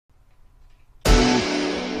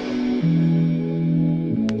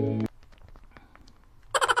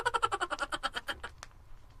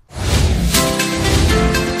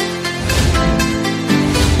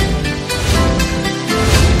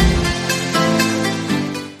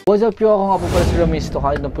What's up, yo? Ako nga po pala si Romeo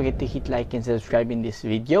Estocado. Don't forget to hit like and subscribe in this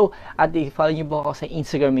video. At i-follow nyo po ako sa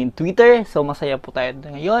Instagram and Twitter. So, masaya po tayo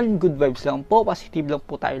ngayon. Good vibes lang po. Positive lang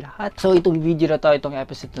po tayo lahat. So, itong video na to, itong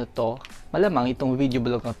episode na to, malamang itong video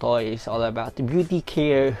vlog na to is all about the beauty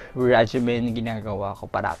care regimen na ginagawa ko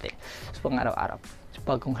parati. So, pang araw-araw. So,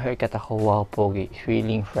 pag kung haircut ako, wow, pogi.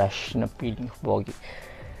 Feeling fresh na feeling pogi.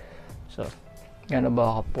 So, gano'n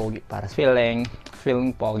ba ako pogi? Para feeling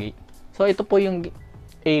pogi. So, ito po yung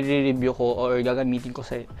i-review ko or gagamitin ko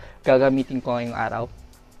ngayong araw.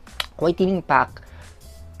 Whitening pack,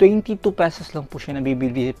 22 pesos lang po siya.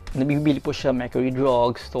 Nabibili po siya Mercury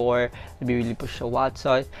Drug Store, nabibili po siya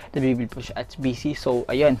Watson, nabibili po siya at BC. So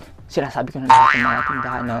ayun, sinasabi ko na lahat ng mga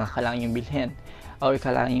tindahan na kailangan yung bilhin or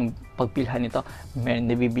kailangan yung pagpilhan nito. Meron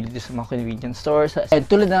nabibili dito sa mga convenience stores. And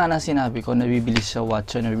tulad na nga sinabi ko, nabibili siya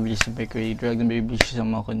Watson, nabibili siya Mercury Drug, nabibili siya sa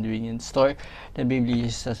mga convenience store, nabibili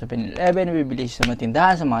siya sa 7-Eleven, nabibili siya sa mga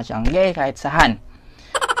tindahan, sa mga Tiangge, kahit saan.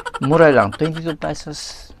 Mura lang, 22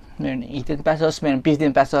 pesos, meron 18 pesos, meron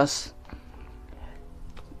 15 pesos.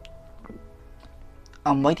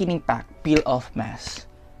 Whitening Pack Peel-Off-Mask.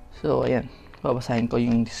 So ayan, babasahin ko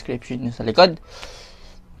yung description niya sa likod.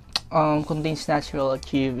 Contains natural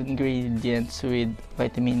active ingredients with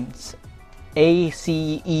vitamins A,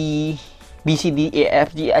 C, E, B, C, D, E,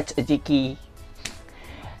 F, G, H, G, K.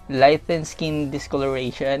 Lighten skin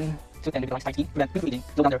discoloration.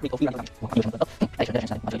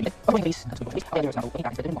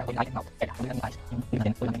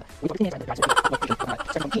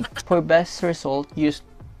 For best result, use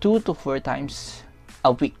 2 to 4 times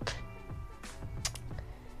a week.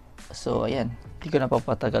 So ayan, hindi ko na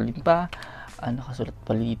papatagalin pa. Nakasulat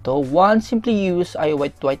pa dito. 1. Simply use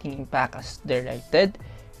iWhite whitening pack as directed.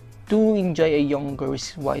 2. Enjoy a younger,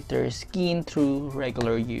 whiter skin through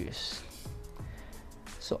regular use.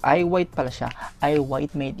 So iWhite pala siya.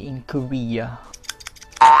 iWhite made in Korea.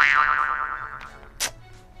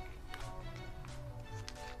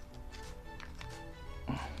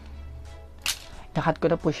 Nakat ko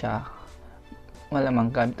na po siya. Malamang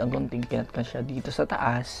gamit ang gunting, kinat ko siya dito sa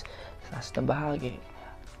taas na bahagi.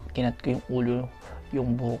 Kinat ko yung ulo,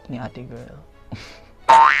 yung buhok ni ate girl.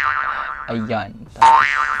 Ayan.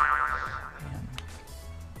 Tapos, ayan.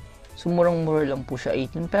 So, murang-mura lang po siya.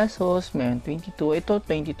 18 pesos. Meron 22. Ito,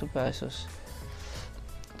 22 pesos.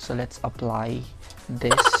 So, let's apply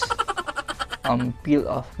this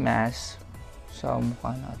peel-off mask sa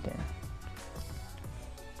mukha natin.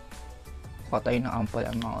 Kuha tayo ng ample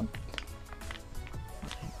amount.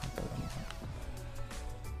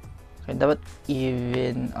 Kaya dapat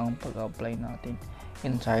even ang pag-apply natin.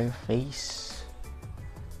 Entire face.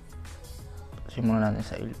 Simulan natin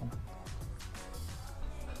sa ilong.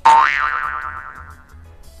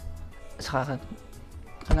 Saka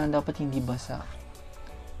kailangan dapat hindi basa.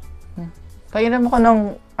 Kaya naman ko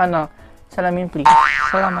ng salamin please.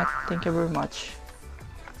 Salamat. Thank you very much.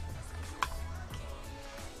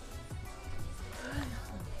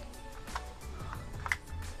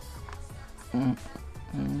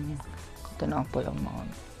 Ito na po lang mga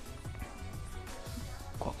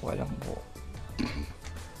kuha lang po.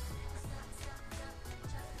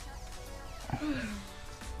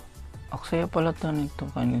 Aksaya pala ito nito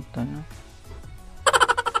kanito na.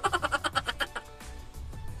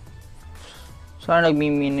 Sana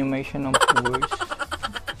nagmi-minimize siya ng pores.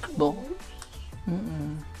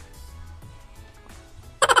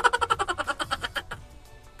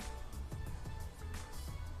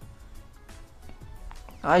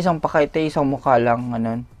 Isang pakete, isang mukha lang,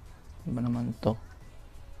 ganun. Iba naman to.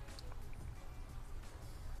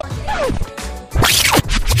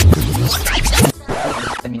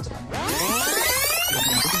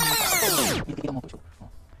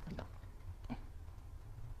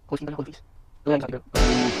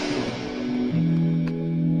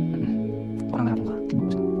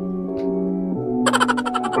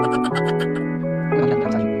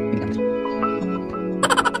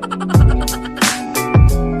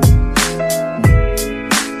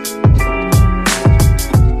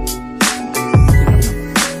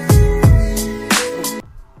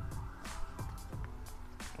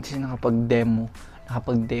 Kasi nakapag-demo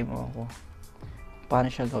ako. Paano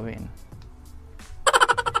siya gawin?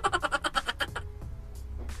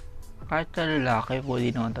 Kahit sa lalaki,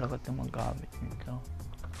 pwede naman talaga ito magamit nito.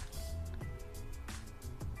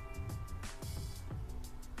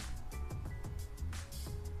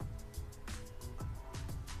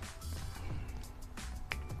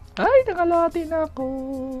 Ay, nakalati na ako.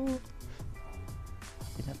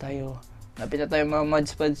 Lapit na tayo mga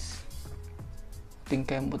mads pads.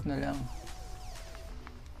 Kembot na lang.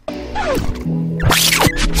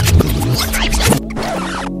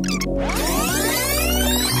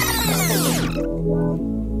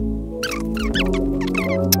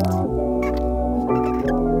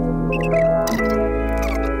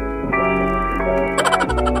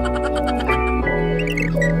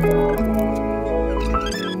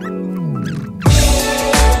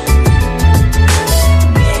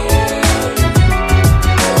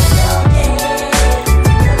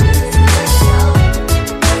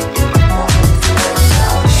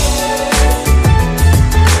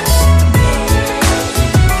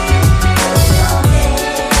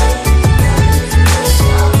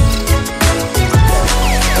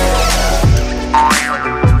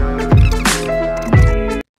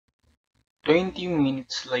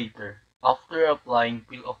 later after applying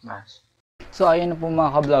peel-off-mask. So ayan na po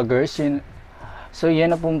mga ka-vloggers, so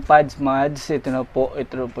yan na pong pads mads. Ito na po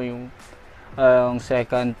yung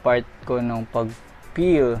second part ko ng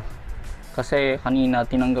pag-peel. Kasi kanina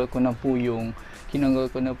tinanggal ko na po yung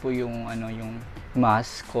yung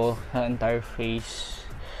mask ko sa entire face.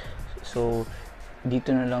 So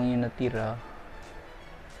dito na lang yung natira.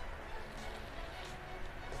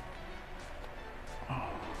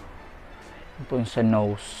 Ito po yung sa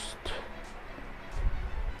nose.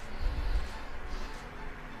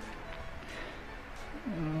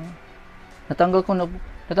 Natanggal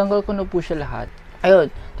ko na po siya lahat.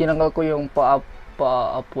 Ayun, tinanggal ko yung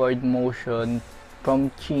pa-upward motion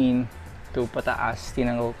from chin to pataas.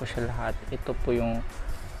 Tinanggal ko siya lahat. Ito po yung,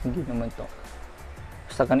 hindi naman to.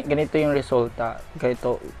 Basta ganito yung resulta.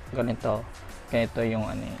 Ganito yung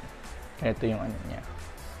ano niya.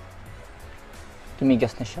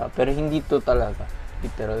 Tumigas na siya. Pero hindi to talaga.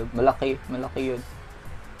 Literal. Malaki yun.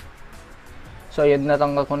 So, ayan,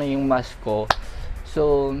 natanggal ko na yung mask ko.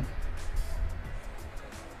 So,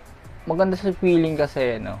 maganda sa feeling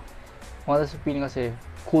kasi,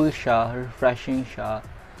 cool siya, refreshing siya.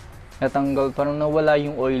 Natanggal, parang nawala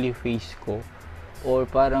yung oily face ko. Or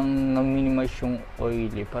parang na-minimize yung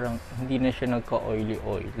oily. Parang hindi na siya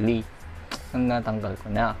nagka-oily. Ang natanggal ko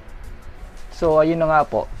na. So, ayun na nga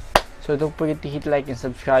po. So, don't forget to hit like and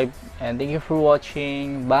subscribe. And thank you for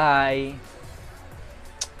watching. Bye!